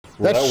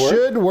That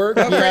should work.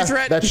 Oh, yeah,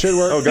 threat. that should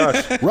work. Oh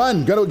gosh.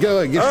 Run, get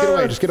away,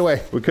 just get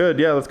away. We could,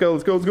 yeah. Let's go.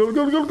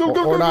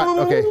 Or not.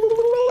 Okay.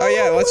 Oh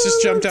yeah, let's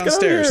just jump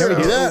downstairs. Can we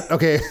do that?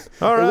 Okay.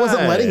 All It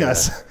wasn't right. letting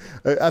us.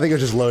 I think it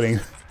was just loading.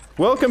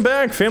 Welcome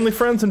back, family,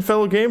 friends, and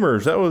fellow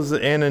gamers. That was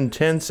an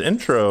intense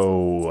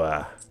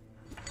intro.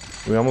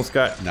 We almost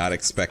got Not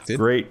expected.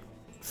 great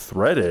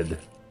threaded.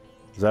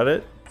 Is that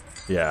it?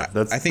 Yeah, I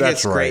think that's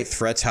it's right. great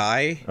threats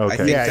high. Okay. I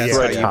think Yeah, that's yeah.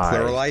 how you Threat high.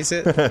 pluralize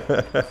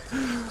it.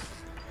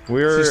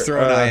 We're Just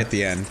throw an eye at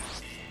the end.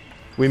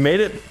 we made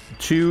it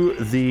to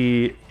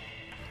the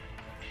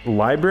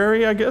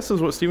library, I guess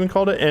is what Steven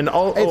called it, and It's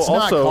not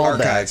also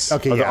called archives. that.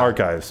 Okay, the yeah.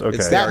 archives. Okay,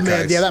 It's the That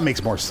archives. yeah, that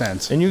makes more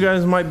sense. and you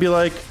guys might be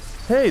like,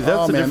 "Hey,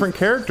 that's a man. different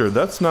character.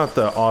 That's not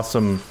the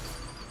awesome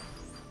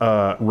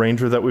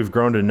ranger that we've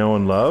grown to know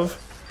and love."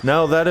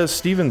 No, that is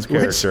Steven's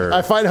Which character.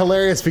 I find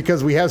hilarious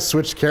because we have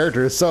switched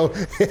characters. So,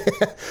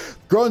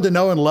 growing to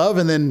know and love,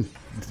 and then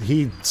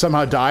he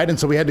somehow died, and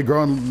so we had to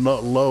grow and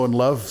low and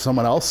love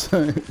someone else.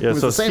 It Yeah, was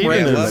so the same Steven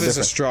ranger, is- but Love is a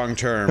different. strong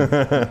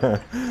term.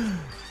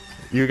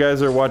 You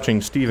guys are watching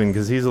Steven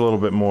because he's a little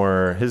bit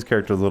more. His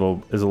character is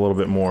a little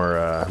bit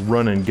more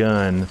run and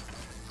gun.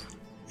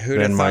 Who'd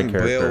have Than my thought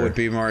Bill character. would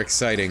be more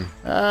exciting?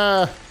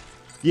 Yeah.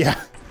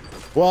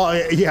 Well,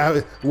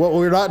 yeah. What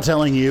we're not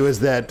telling you is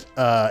that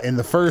in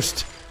the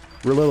first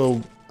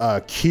little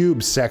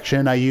cube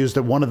section, I used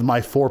one of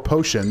my 4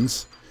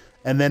 potions,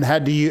 and then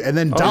had to use, and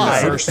then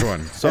died. The first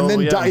one. And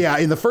then yeah. yeah,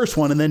 in the first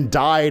one, and then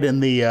died in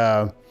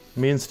the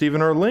Me and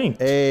Steven are linked.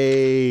 1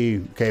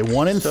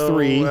 and So,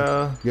 3.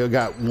 You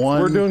got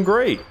one. We're doing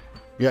great.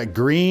 You got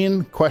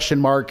green, question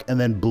mark, and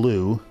then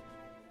blue.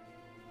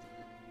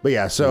 But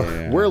yeah, so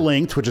we're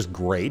linked, which is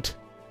great.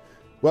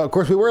 Well, of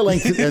course we were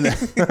linked, and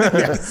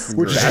yeah,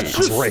 which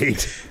is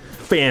great.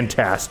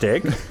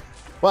 Fantastic.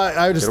 Well,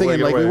 I was just Get away, thinking,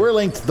 get like, we away. were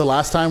linked the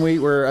last time we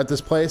were at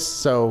this place,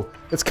 so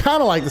it's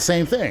kind of like the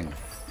same thing.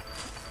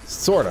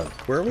 Sort of.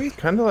 Were we?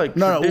 Kind of like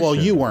No, well,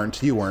 tradition.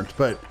 you weren't,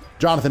 but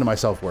Jonathan and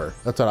myself were.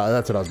 That's what I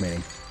was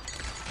meaning.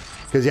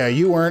 Because, yeah,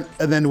 you weren't,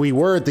 and then we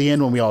were at the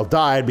end when we all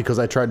died because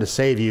I tried to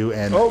save you,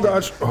 and Oh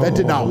gosh, that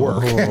did not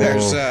work.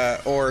 There's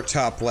ore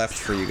top left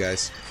for you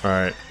guys. All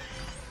right.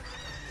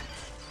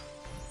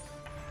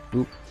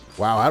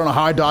 Wow, I don't know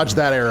how I dodged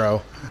that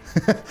arrow.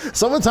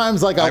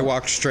 Sometimes, like, I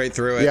walked straight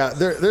through it. Yeah,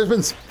 there's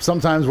been some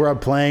times where I'm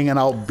playing and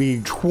I'll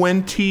be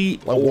 20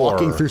 like,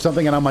 walking through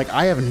something and I'm like,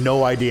 I have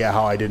no idea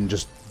how I didn't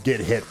just get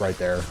hit right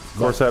there. Of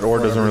course, that ore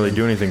doesn't really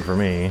do anything for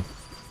me.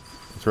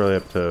 It's really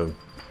up to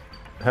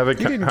have it.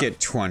 You didn't get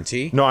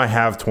 20. No, I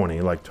have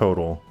 20, like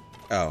total.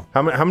 Oh.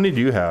 How many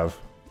do you have?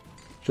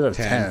 Should have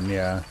 10. 10,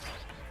 yeah.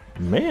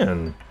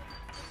 Man.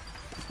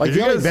 Like, Did the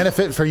you only guys-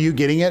 benefit for you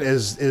getting it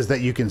is that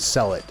you can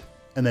sell it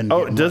and then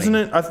Oh, get doesn't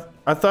money. it?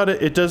 I thought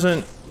it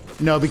doesn't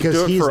No, because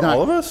do it he's for not.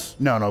 all of us.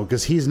 No,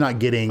 because he's not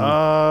getting.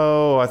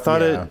 Oh, I thought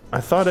Yeah. it. I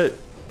thought it.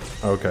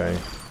 Okay.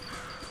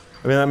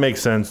 I mean that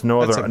makes sense.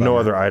 No That's a other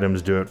bummer.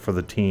 items do it for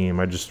the team.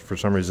 I just for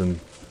some reason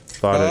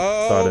thought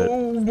it.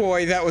 Oh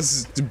boy, that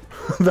was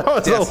That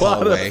was death a lot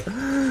hallway.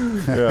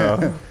 of.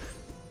 Yeah.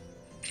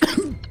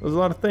 There's a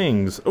lot of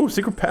things. Oh,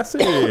 secret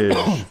passage.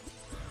 And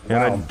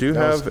I Wow, do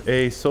that was have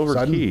a silver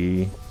sudden.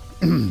 key.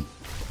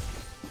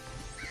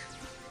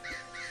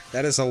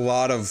 That is a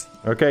lot of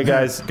Okay,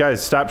 guys,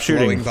 stop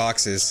shooting. glowing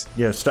boxes.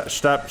 Yeah,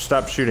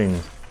 stop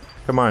shooting.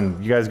 Come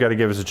on, you guys got to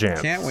give us a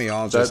chance. Can't we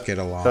all just get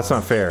along? That's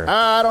not fair.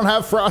 I don't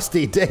have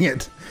Frosty. Dang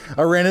it!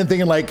 I ran in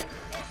thinking like,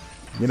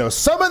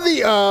 summon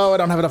the. Oh, I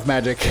don't have enough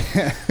magic.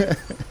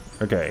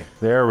 Okay,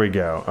 there we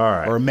go. All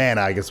right. Or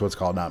mana, I guess what's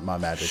called, not my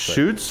magic. but-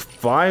 Shoots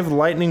 5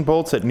 lightning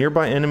bolts at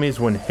nearby enemies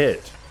when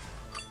hit.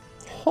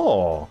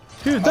 Oh,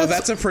 dude, Oh,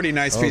 that's a pretty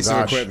nice piece of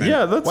gosh. equipment.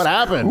 yeah, that's What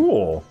happened?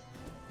 cool.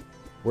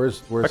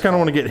 Where's? I kind of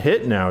want to get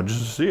hit now just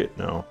to see it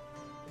now.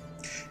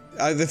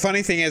 The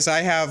funny thing is,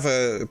 I have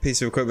a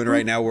piece of equipment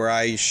right now where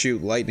I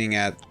shoot lightning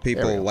at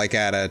people like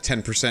at a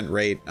 10%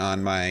 rate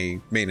on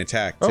my main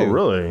attack too. Oh,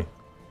 really?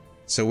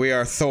 So we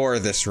are Thor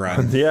this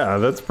run. Yeah,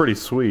 that's pretty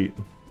sweet.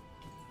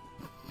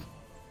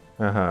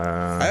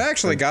 I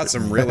actually got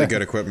some really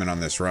good equipment on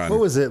this run. What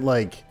was it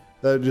like?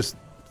 Just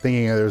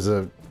thinking, there was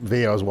a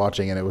video I was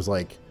watching, and it was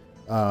like,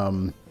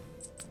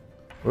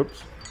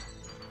 Whoops.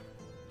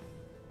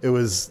 it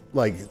was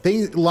like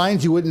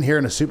lines you wouldn't hear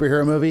in a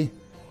superhero movie,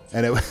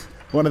 and it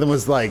one of them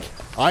was like,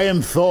 "I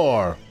am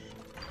Thor,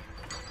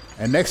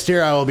 and next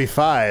year I will be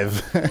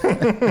 5."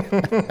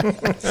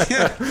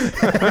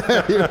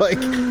 You're like,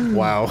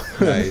 wow.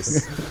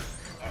 Nice.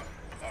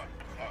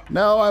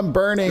 No, I'm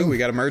burning. Ooh, we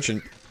got a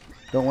merchant.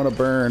 Don't want to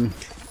burn.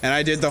 And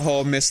I did the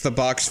whole miss the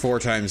box 4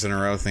 times in a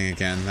row thing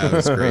again. That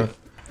was great.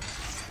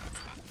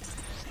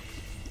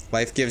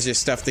 Life gives you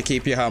stuff to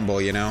keep you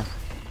humble, you know?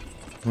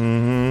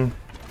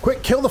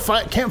 Quick, kill the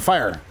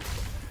campfire.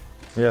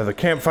 Yeah, the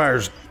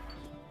campfire's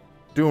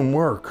doing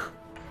work.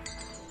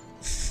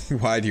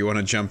 Why, do you want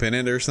to jump in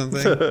it or something?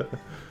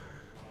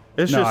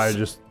 It's No, just. I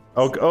just.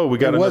 Oh, we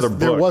got another book.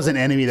 There was an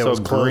enemy that So was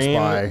close green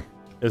by.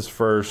 is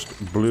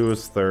first, blue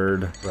is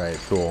third. Right.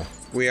 Cool.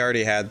 We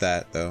already had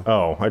that, though.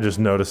 Oh, I just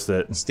noticed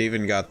it.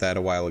 Steven got that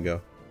a while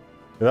ago.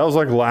 That was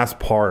like last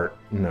part,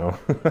 you know.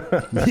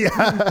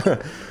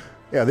 Yeah.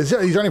 Yeah,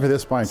 he's running for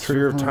this spine.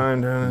 Sphere of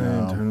time,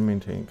 time to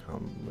maintain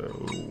combo.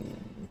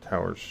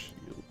 Tower shield.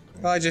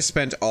 Well, I just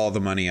spent all the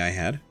money I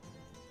had.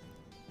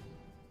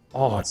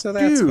 Oh, So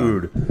that's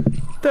dude.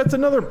 That's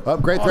another... Oh,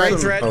 great threat. Great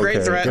threat,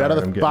 great threat. Get out of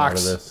I'm the getting box. Out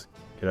of this.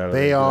 Get out of They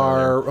there, get out of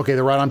are... Okay,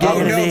 they're right on top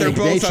Oh, of no, they're both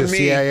on Ignatius.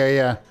 me.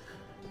 Yeah.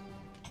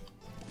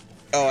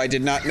 Oh, I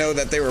did not know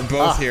that they were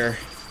both here.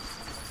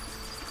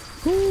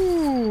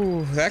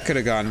 Ooh, that could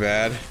have gone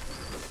bad.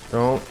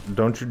 there.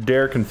 Don't you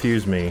dare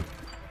confuse me.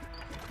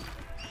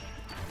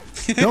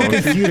 Don't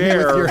confuse me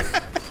with your...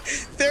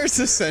 There's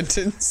a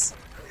sentence.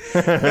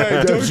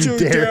 Hey, don't you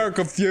dare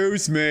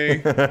confuse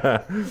me.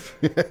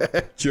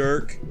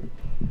 Jerk.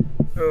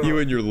 You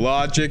and your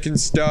logic and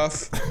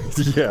stuff.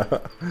 Yeah.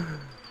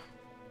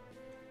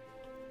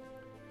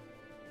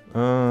 Do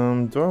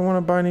I want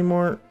to buy any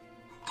more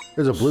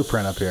There's a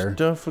blueprint up here.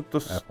 stuff at the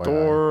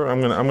store?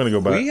 I'm gonna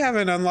go back. We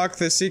haven't unlocked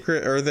the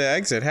secret or the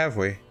exit, have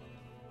we?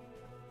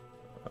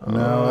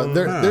 No,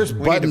 there's We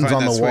need to buttons find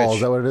on that the wall. switch.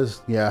 Is that what it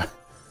is? Yeah.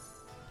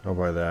 I'll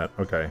buy that.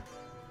 Okay.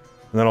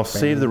 And then I'll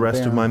save the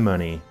rest of my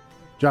money.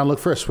 John, look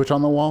for a switch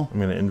on the wall. I'm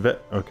gonna invest.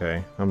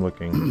 Okay, I'm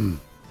looking.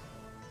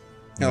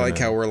 I like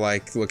how we're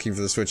like looking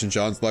for the switch and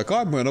John's like,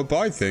 I'm gonna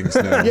buy things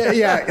now.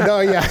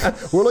 Yeah.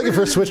 We're looking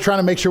for a switch, trying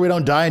to make sure we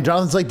don't die. And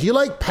Jonathan's like, "Do you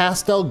like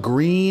pastel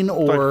green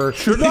or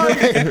Should I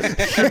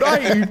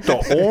eat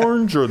the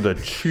orange or the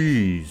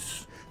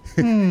cheese?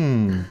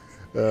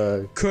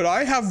 Could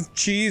I have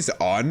cheese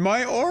on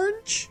my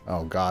orange?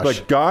 Oh gosh.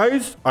 Like,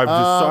 guys, I've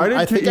decided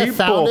I to think I eat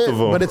found both it, of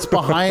them. but it's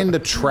behind the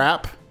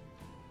trap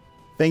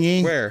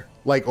thingy. Where?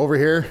 Like over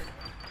here.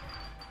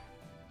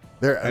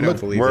 There. I don't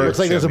believe you. Looks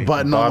like there's a Show me.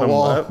 button on the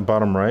wall. left,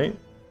 bottom right.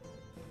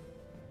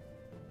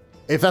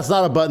 If that's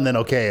not a button, then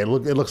okay. It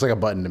looks like a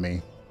button to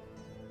me.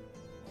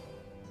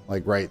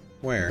 Like right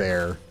Where?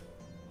 there.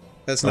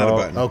 That's not a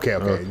button. Okay.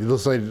 It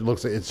looks like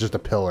it's just a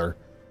pillar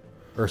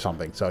or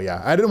something. So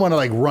yeah, I didn't want to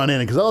like run in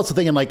because I was also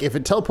thinking like if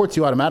it teleports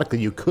you automatically,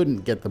 you couldn't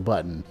get the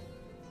button.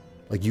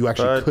 Like you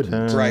actually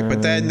couldn't. Right,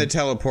 but then the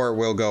teleport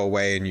will go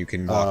away and you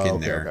can walk in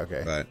okay, there.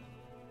 okay. But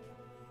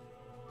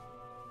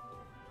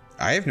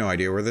I have no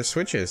idea where the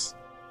switch is.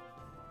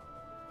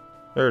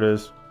 There it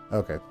is.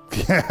 Okay.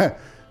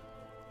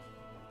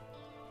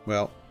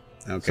 Well,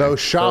 okay. So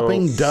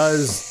shopping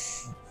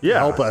does Yeah.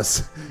 help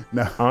us.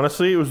 No.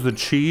 Honestly, it was the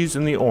cheese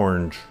and the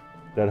orange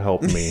that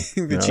helped me.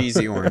 the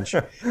cheesy orange.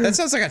 That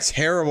sounds like a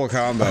terrible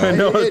combo. I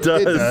know it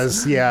does. It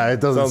does. Yeah, it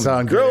doesn't Sounds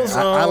sound good. gross.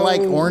 I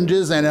like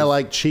oranges and I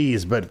like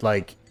cheese, but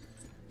like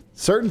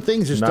certain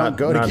things just don't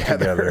go not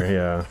together.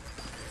 Yeah.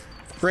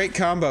 Great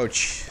combo.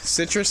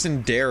 Citrus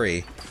and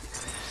dairy.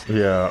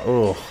 Yeah.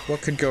 Oh,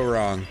 What could go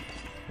wrong?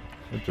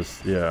 it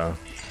just yeah.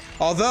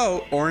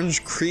 Although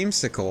orange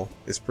creamsicle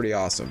is pretty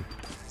awesome.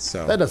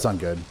 So That does sound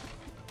good.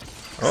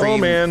 Oh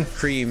man,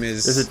 cream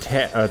is there's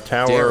a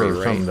tower dairy,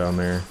 or something right? down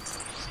there.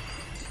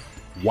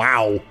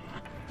 Wow.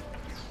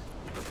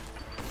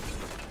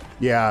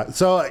 Yeah.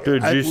 So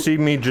Dude, did you see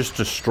me just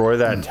destroy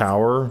that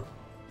tower?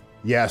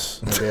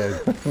 Yes, I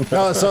did.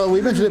 No, so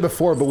we mentioned it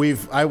before, but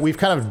we've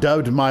kind of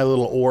dubbed my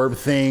little orb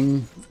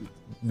thing,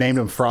 named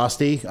him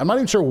Frosty. I'm not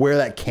even sure where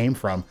that came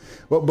from,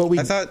 but we.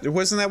 I thought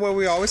wasn't that what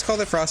we always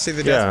called it, Frosty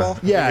the Death Ball?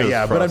 Yeah, I think it was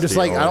yeah, but I'm just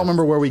Frosty like I don't always.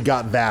 remember where we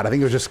got that. I think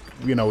it was just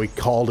we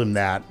called him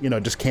that.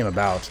 It just came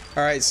about.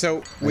 All right,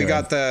 so we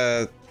got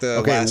the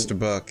Okay. last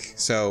book,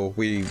 so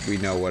we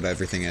know what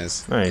everything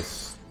is.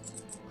 Nice.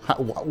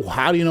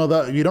 How do you know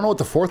that? You don't know what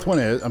the fourth one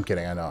is? I'm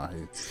kidding. I know.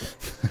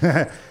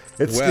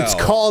 It's Well,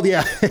 called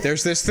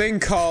There's this thing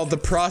called the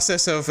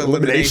process of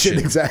elimination.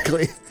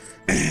 Exactly.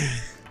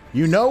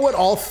 You know what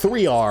all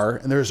three are,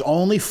 and there's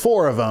only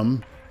 4 of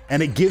them,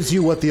 and it gives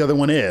you what the other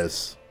one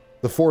is,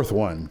 the fourth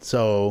one.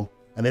 So,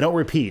 and they don't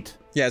repeat.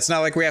 Yeah, it's not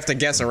like we have to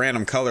guess a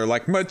random color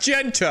like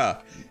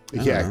magenta.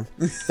 Yeah,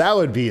 that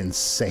would be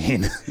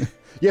insane.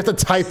 You have to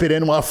type it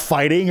in while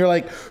fighting. You're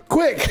like,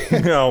 quick!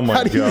 Oh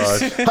my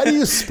gosh. How do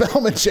you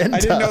spell magenta? I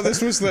didn't know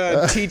this was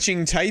the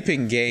teaching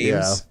typing games.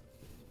 Yeah.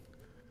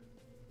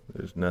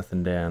 There's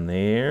nothing down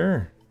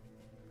there.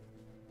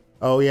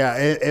 Oh yeah,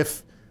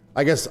 if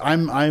I guess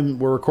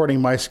we're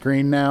recording my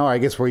screen now. I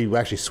guess where you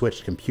actually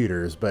switched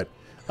computers, but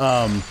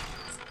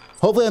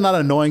hopefully I'm not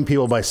annoying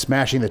people by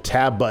smashing the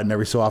tab button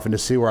every so often to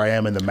see where I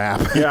am in the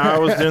map. Yeah, I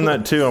was doing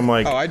that too. I'm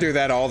like, Oh, I do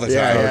that all the time.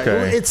 Yeah. Okay.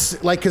 Well,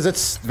 it's like because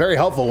it's very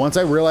helpful. Once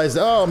I realized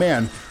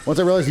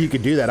you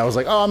could do that, I was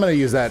like, oh, I'm gonna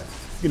use that,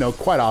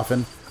 quite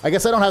often. I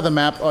guess I don't have the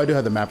map. Oh, I do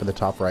have the map in the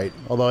top right.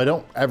 Although I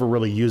don't ever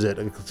really use it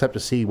except to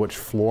see which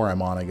floor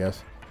I'm on, I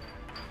guess.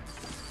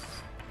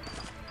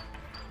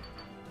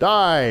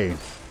 Die!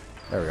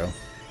 There we go.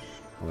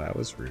 Well, that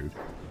was rude.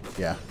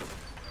 Yeah.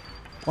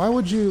 Why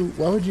would you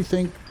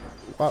think...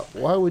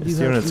 Why would you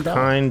Steven, have it's him die?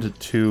 kind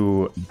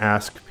to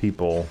ask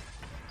people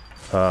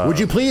Would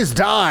you please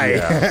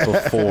die?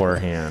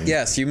 beforehand.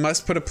 Yes, you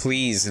must put a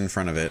please in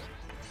front of it.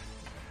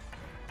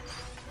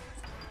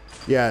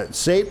 Yeah,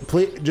 say,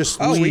 please, just...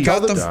 Oh, we tell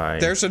got them- Die.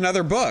 There's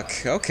another book.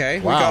 Okay,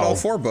 we Wow. got all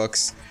 4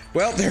 books.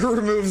 Well, there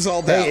removes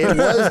all doubt. Hey,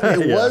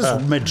 it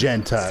was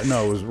magenta.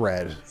 No, it was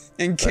red.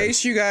 In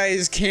case you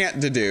guys can't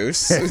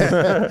deduce.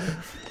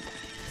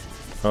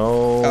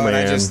 Oh, man. And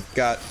I just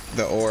got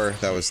the ore.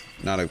 That was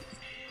not a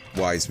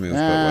wise move,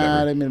 but I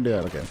whatever. didn't mean to do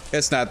that. Okay.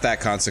 It's not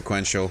that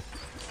consequential.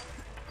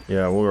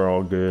 Yeah, we're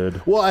all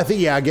good. Well, I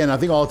think, again, I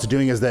think all it's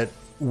doing is that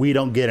we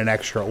don't get an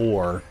extra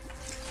ore.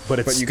 But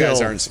you still,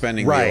 guys aren't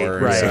spending the ore,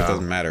 so it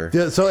doesn't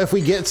matter. So if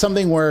we get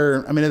something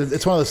where, I mean,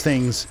 it's one of those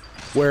things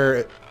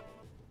where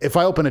if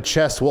I open a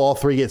chest, we'll all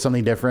three get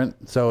something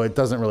different, so it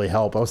doesn't really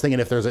help. I was thinking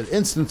if there's an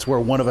instance where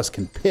one of us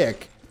can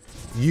pick,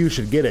 you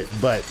should get it,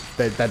 but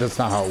that's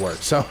not how it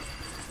works, so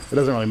it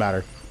doesn't really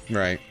matter.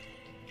 Right.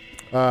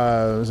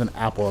 There's an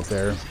apple up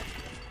there.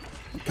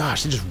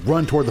 Gosh, they just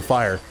run toward the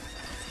fire.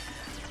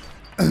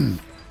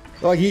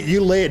 Like,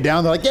 you lay it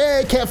down, they're like,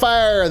 yay,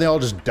 campfire, and they all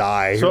just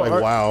die. So You're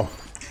like, wow.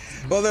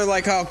 Well, they're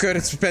like, oh, good,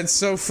 it's been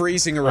so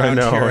freezing around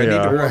here. I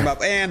need to warm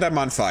up, and I'm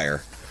on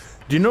fire.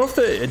 Do you know if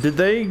did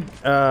they,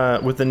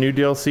 with the new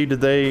DLC, did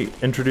they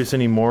introduce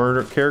any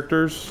more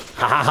characters?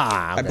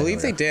 I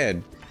believe they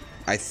did.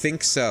 I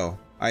think so.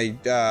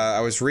 I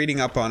was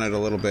reading up on it a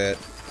little bit,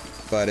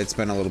 but it's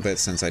been a little bit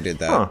since I did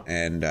that,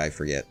 and I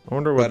forget. I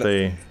wonder what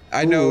they...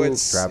 I know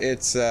it's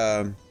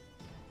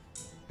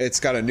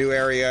got a new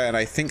area, and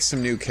I think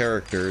some new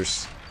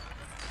characters,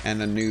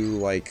 and a new,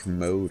 like,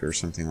 mode or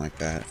something like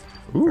that.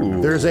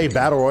 Ooh. There's a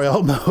Battle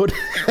Royale mode.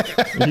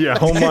 Yeah,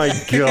 oh my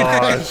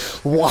gosh.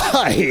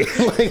 Why?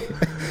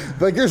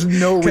 like there's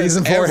no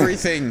reason for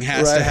everything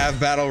has to have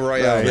Battle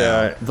Royale now.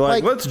 Yeah,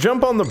 like, let's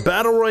jump on the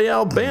Battle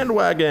Royale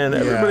bandwagon.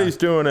 Everybody's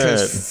doing it.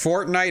 Because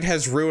Fortnite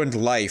has ruined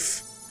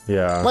life.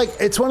 Yeah. Like,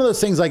 it's one of those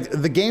things, like,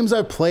 the games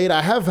I've played,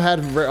 I have had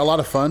a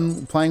lot of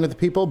fun playing with the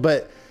people,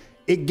 but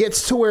it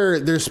gets to where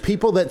there's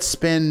people that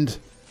spend,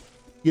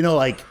 you know,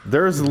 like,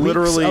 there's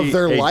literally of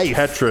their a life.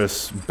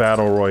 Tetris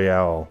Battle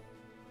Royale.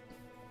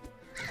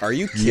 Are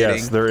you kidding?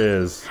 Yes, there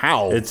is.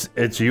 How?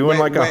 It's you and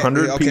like 100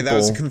 people. Okay, that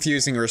was a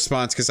confusing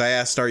response because I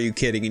asked, "Are you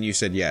kidding?" and you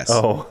said yes.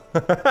 Oh,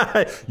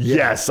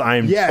 yes,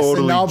 I'm yes, totally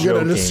and now I'm joking.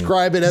 going to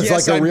describe it as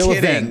Yes, like a I'm real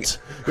kidding. event.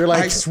 You're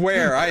like, I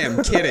swear, I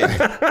am kidding.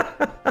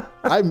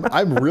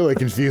 I'm really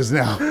confused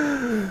now.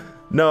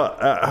 No,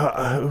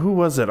 who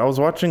was it? I was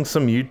watching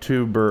some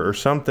YouTuber or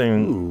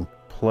something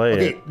play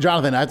Okay, it.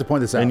 Jonathan, I have to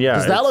point this out. And yeah,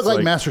 does that look it's like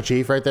like- Master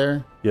Chief right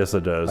there? Yes,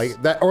 it does. Like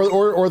that,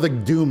 or the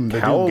Doom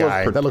Cowl of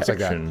guy. That looks like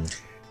that. protection.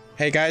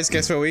 Hey guys,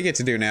 guess what we get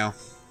to do now?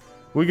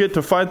 We get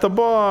to fight the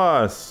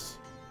boss.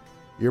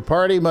 Your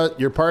party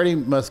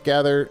must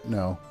gather.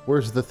 No,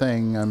 where's the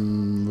thing?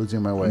 I'm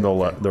losing my way.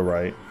 The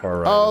right,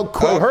 far right. Oh,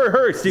 cool. Oh,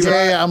 hurry, Steven.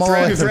 Yeah, I'm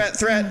on.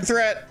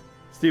 Threat.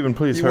 Steven,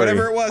 please hurry.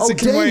 Whatever it was, Oh, it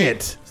can dang wait.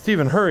 it!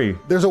 Steven, hurry.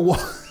 There's a wall.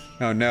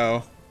 Oh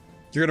no.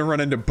 You're gonna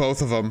run into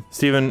both of them.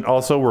 Steven,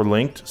 also, we're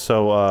linked,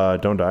 so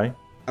don't die.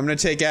 I'm gonna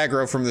take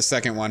aggro from the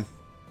second one.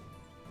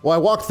 Well, I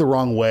walked the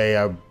wrong way.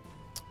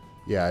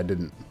 Yeah, I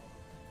didn't.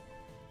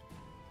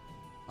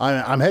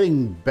 I'm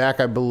heading back,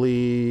 I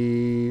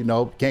believe.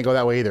 Nope, can't go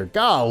that way either.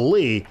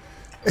 Golly.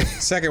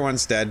 Second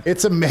one's dead.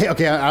 It's okay,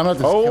 I'm gonna have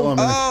to kill him.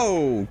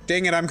 Oh,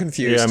 dang it, I'm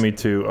confused. Yeah, me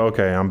too.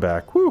 Okay, I'm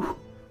back. Whew.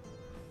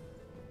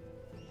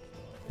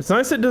 It's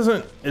nice it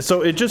doesn't.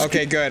 So it just.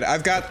 Okay, good.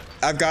 I've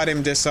got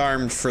him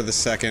disarmed for the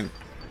second.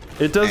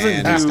 It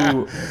doesn't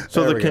do.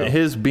 So There we go.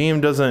 his beam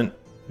doesn't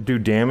do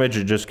damage.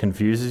 It just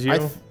confuses you.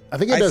 I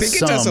think it does I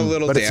think it does a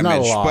little but damage, it's not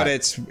a lot. but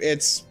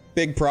its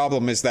big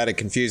problem is that it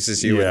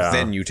confuses you, Yeah. and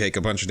then you take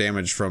a bunch of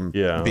damage from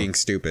being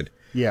stupid.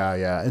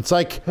 Yeah. It's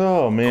like,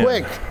 Oh, man.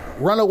 quick,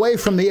 run away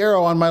from the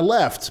arrow on my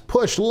left.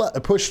 Push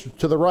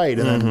to the right,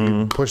 and then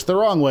you push the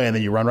wrong way, and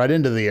then you run right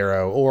into the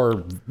arrow.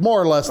 Or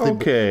more or less,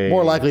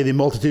 more likely, the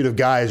multitude of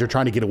guys you're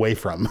trying to get away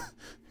from,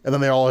 and then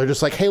they all are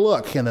just like, "Hey,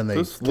 look!" And then they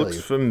This kill looks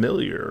you.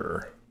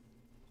 familiar.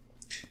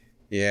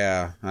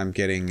 Yeah, I'm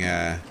getting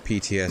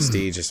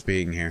PTSD just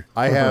being here.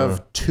 I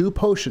have 2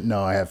 potions.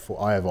 No, I have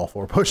all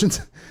 4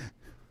 potions.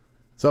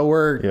 So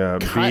we're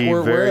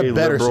we're in a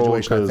better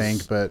situation, I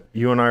think. But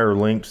you and I are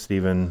linked,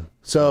 Steven.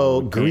 so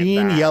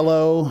green,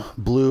 yellow,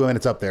 blue, and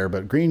it's up there.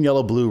 But green,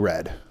 yellow, blue,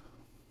 red.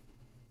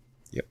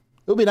 Yep.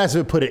 It would be nice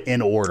if we put it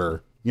in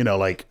order. You know,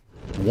 like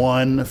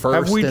 1 first.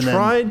 Have we and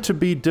tried to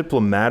be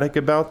diplomatic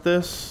about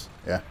this?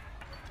 Then,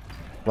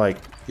 Like,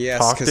 Yes,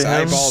 talk to because him?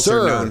 eyeballs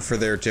Sir. are known for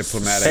their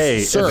diplomatic.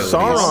 Hey, Sir, if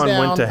calm Sauron down.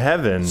 went to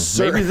heaven,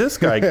 Sir. maybe this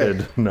guy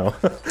could. No.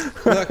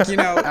 Look, you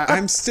know,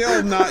 I'm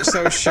still not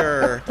so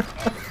sure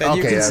that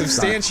you Okay, can that's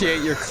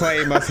substantiate your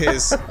claim of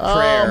his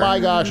prayer. Oh my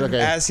gosh! Okay.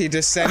 As he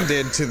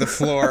descended to the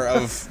floor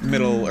of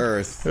Middle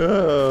Earth.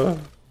 Okay.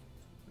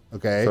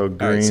 So All green.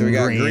 right, so we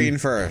got Green. green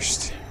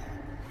first.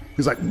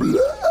 He's like, "Bleh."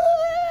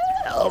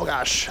 Oh my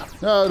gosh!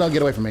 No,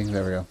 get away from me.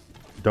 There we go.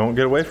 Don't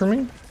get away from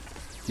me.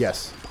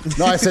 Yes.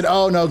 No, I said,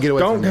 oh no, get away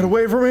Don't from get me.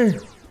 away from me.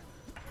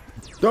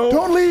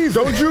 Don't leave.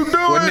 Don't you do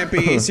it. Wouldn't it be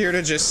easier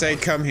to just say,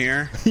 come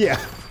here? Yeah.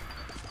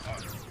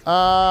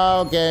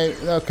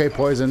 Okay,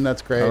 poison.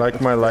 That's great. I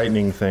like my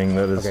lightning thing.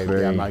 That is Okay,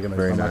 very, yeah, I'm not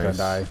very gonna nice.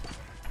 die.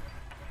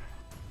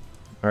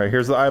 All right,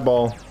 here's the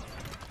eyeball.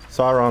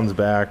 Sauron's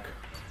back.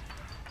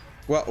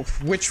 Well,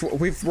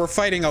 we're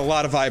fighting a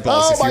lot of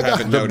eyeballs. Oh if my you God.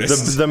 haven't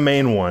noticed. The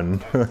main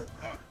one.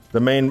 The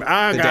main.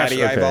 Ah, The gosh.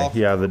 daddy Okay. eyeball?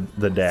 Yeah,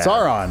 the dad.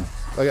 Sauron.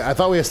 Like, I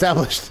thought we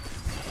established.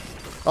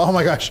 Oh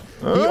my gosh.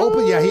 He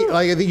opened. Yeah, he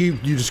like I think you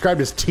described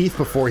his teeth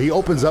before. He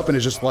opens up and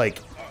it's just like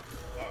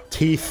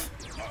teeth,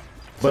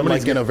 but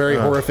Somebody's like in a very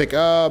horrific.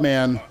 Oh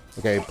man.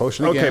 Okay,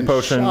 potion again. Okay,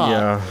 potion. Shot.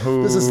 Yeah.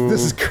 This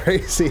is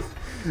crazy.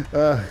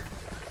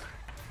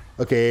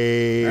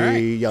 Okay. All right.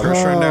 Yellow.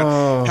 First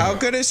rundown. How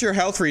good is your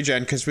health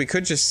regen? Because we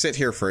could just sit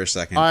here for a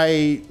second.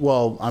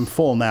 Well, I'm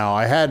full now.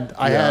 I had.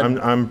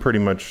 I'm pretty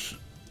much.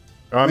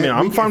 I mean,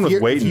 I'm fine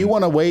with waiting. If you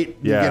want to wait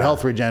and Yeah. get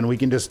health regen, we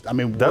can just. I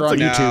mean, That's we're on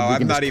a- YouTube. No, We I'm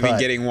can not just even cut.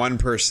 getting 1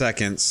 per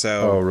second,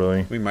 so Oh,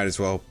 really? we might as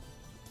well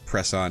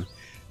press on.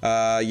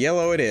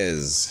 Yellow it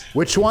is.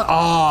 Which one?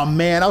 Oh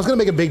man, I was gonna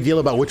make a big deal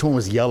about which one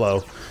was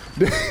yellow,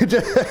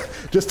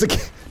 just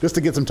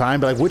to get some time.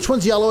 But like, which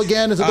one's yellow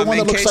again? Is it the one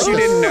In that looks case like you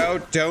this?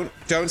 didn't know,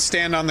 don't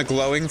stand on the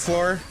glowing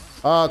floor.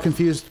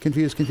 Confused.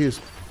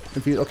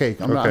 Okay,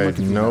 I'm not Okay,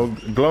 confused. no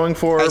glowing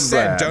for. I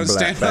said bad, don't bad,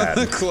 stand bad.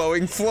 on the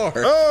glowing floor.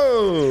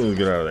 Oh,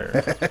 get out of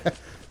there.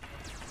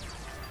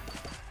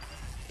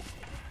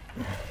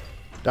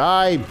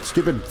 Die,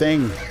 stupid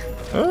thing.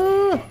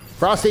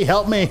 Frosty,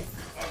 help me.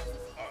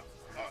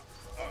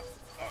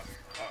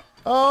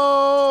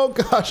 Oh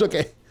gosh.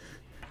 Okay.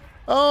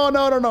 Oh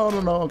no.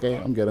 Okay,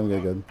 I'm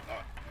good.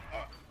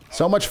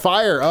 So much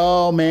fire.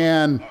 Oh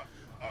man.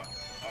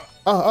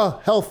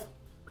 Health.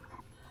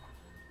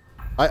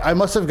 I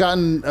must have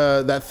gotten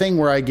that thing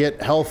where I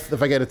get health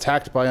if I get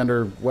attacked by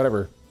under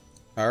whatever.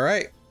 All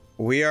right,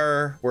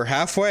 we're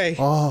halfway.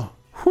 Oh,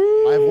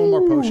 I have one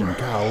more potion.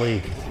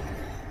 Golly.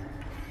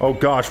 Oh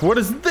gosh, what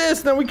is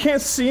this? Now we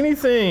can't see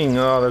anything.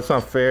 Oh, that's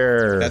not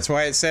fair. That's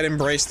why it said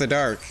embrace the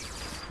dark.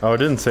 Oh, it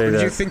didn't say What that.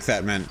 did you think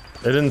that meant?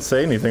 It didn't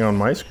say anything on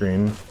my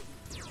screen.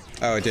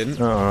 Oh, it didn't?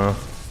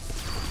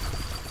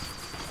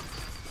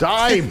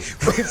 Die.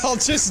 We all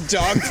just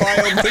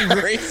dogpiled the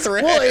great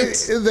threat.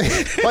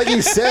 Well, like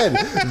you said,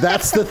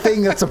 that's the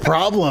thing that's a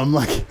problem.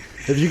 Like,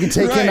 if you can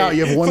take him out,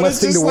 you have one But less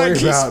it's thing to just worry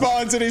like about. He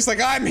spawns and he's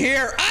like, I'm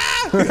here.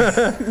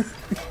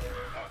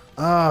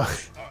 Ah!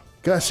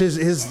 Gosh,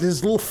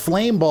 his little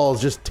flame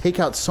balls just take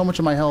out so much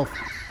of my health.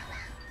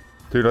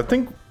 Dude, I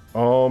think.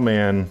 Oh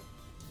man,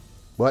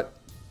 What?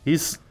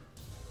 he's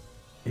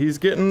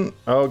getting.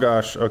 Oh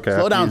gosh. Okay.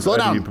 Slow down. Slow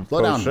down.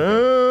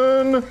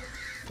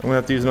 I'm gonna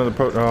have to use another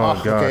potion.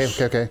 Oh, gosh.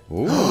 Okay.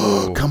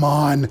 Come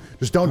on.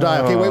 Just don't die.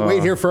 Okay,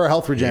 wait here for a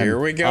health regen. Here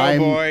we go,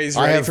 boys.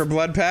 Ready for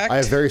blood pact? I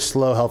have very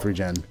slow health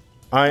regen.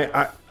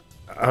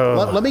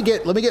 Oh. Let me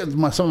get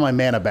some of my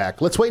mana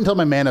back. Let's wait until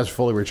my mana is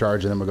fully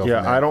recharged and then we'll go from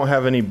Yeah, there. I don't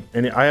have any.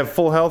 I have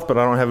full health, but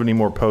I don't have any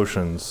more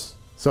potions.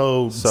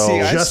 So See,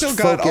 I just still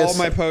got all focus-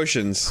 my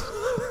potions.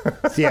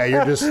 Yeah,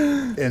 you're just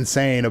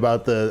insane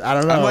about the. I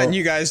don't know. I'm letting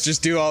you guys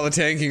just do all the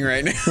tanking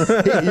right now.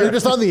 You're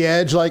just on the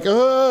edge, like,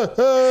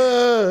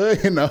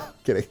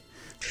 kidding.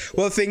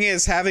 Well, the thing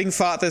is, having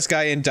fought this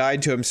guy and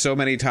died to him so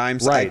many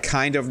times, I Right.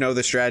 kind of know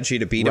the strategy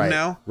to beat him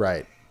now.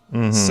 Right.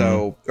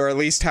 So, or at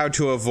least how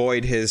to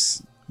avoid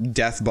his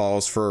death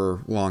balls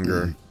for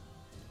longer.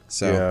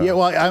 So, Yeah. Yeah,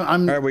 well,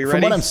 I'm Are we from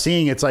ready? what I'm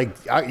seeing, it's like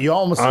you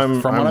almost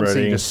I'm from what I'm seeing,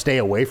 ready. just stay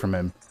away from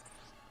him.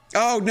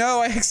 Oh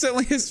no, I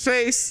accidentally his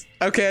face.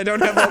 Okay, I don't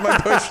have all my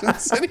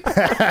potions anymore.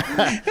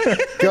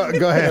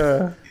 Go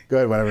ahead. Go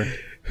ahead, whatever.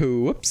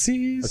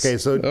 Whoopsies. Okay,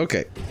 so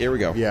Okay, here we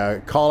go. yeah,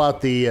 call out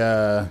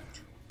the.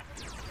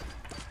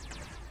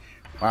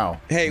 Wow.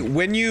 Hey,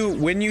 when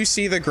you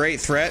see the great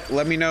threat,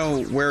 let me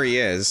know where he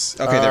is.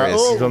 Okay, there he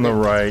is. oh, He's on the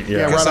right. Yeah.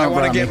 Yeah, Because right I on,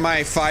 want right to on get me.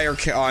 my fire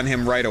on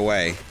him right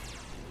away.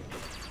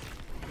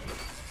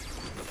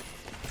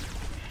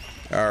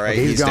 All right,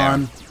 Okay, he's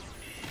down. gone.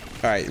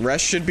 All right,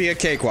 rest should be a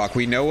cakewalk.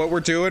 We know what we're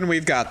doing.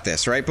 We've got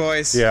this, right,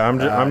 boys? Yeah, I'm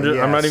not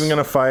yes. even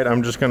gonna fight.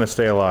 I'm just gonna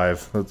stay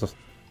alive.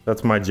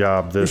 That's my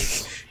job.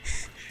 This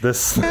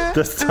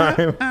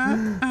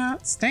time.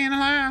 Staying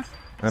alive.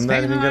 I'm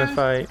not even gonna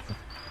fight.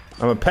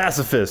 I'm a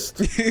pacifist.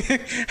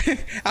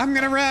 I'm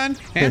gonna run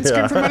and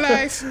scream for my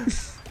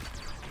life.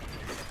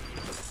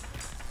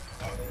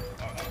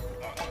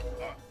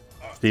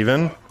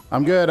 Steven,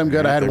 I'm good.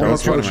 I had one more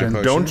goes one of my potion.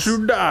 potions. don't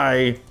you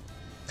die.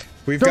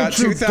 We've Don't got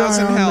you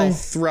 2,000 die on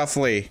health,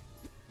 roughly.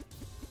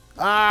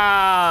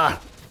 Ah!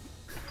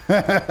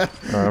 I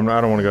don't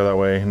want to go that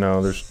way.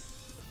 No,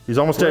 he's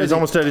almost dead. He's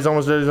almost dead. He's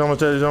almost dead. He's almost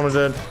dead. He's almost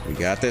dead. We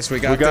got this. We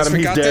We got got this. him. We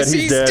He's got dead. this.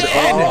 He's dead.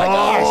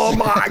 Oh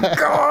my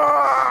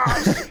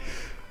gosh!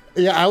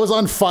 Yeah, I was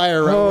on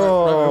fire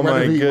Oh, my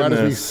right as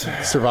goodness.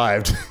 we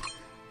survived.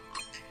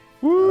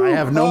 I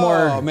have no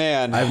more. Oh,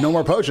 man. I have no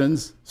more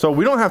potions. So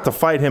we don't have to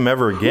fight him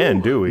ever again,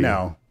 do we?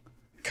 No,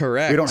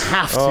 Correct. we don't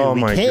have to. Oh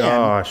we my can.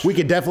 gosh. We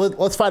could definitely.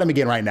 Let's fight him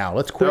again right now.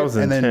 Let's quit was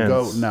and then go.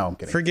 intense. No, I'm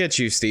kidding. Forget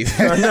you, Steve.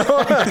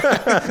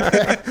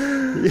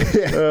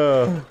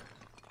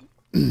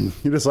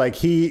 You're just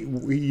like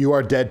you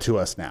are dead to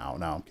us now.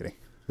 No, I'm kidding.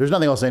 There's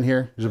nothing else in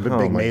here. There's a big, Oh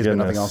big my maze, but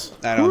nothing goodness.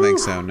 else. I don't think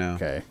so, no.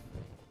 Okay.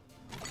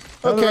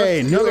 the Okay,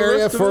 rest- new the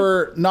area rest of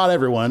for not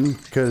everyone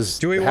because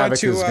Do we want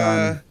Havoc is to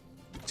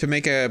gone.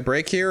 make a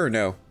break here or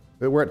no?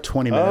 We're at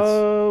 20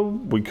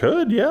 minutes. We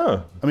could,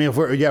 yeah. I mean, if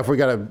we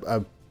got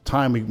a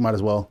time, we might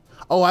as well.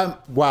 Oh,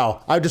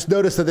 wow. I just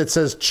noticed that it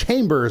says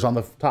chambers on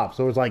the top.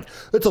 So it's like,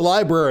 it's a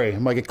library.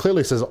 I'm like, it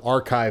clearly says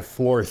archive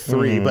floor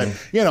 3, but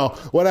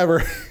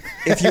whatever.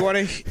 If you want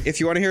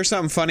to hear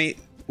something funny,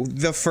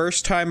 the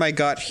first time I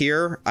got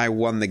here, I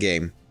won the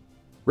game.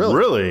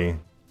 Really?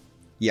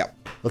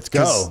 Yep. Let's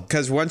go.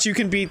 Because once you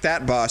can beat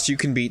that boss, you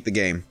can beat the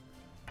game.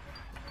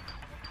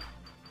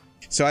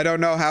 So I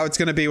don't know how it's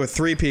going to be with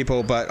 3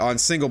 people, but on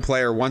single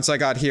player, once I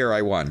got here,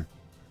 I won.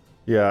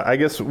 Yeah, I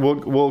guess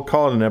we'll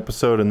call it an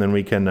episode, and then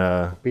we can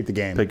beat the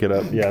game. Pick it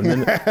up. Yeah, and then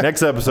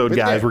next episode,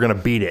 guys, we're gonna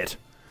beat it.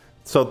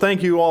 So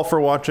thank you all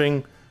for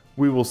watching.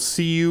 We will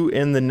see you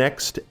in the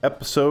next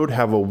episode.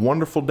 Have a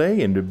wonderful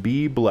day and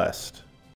be blessed.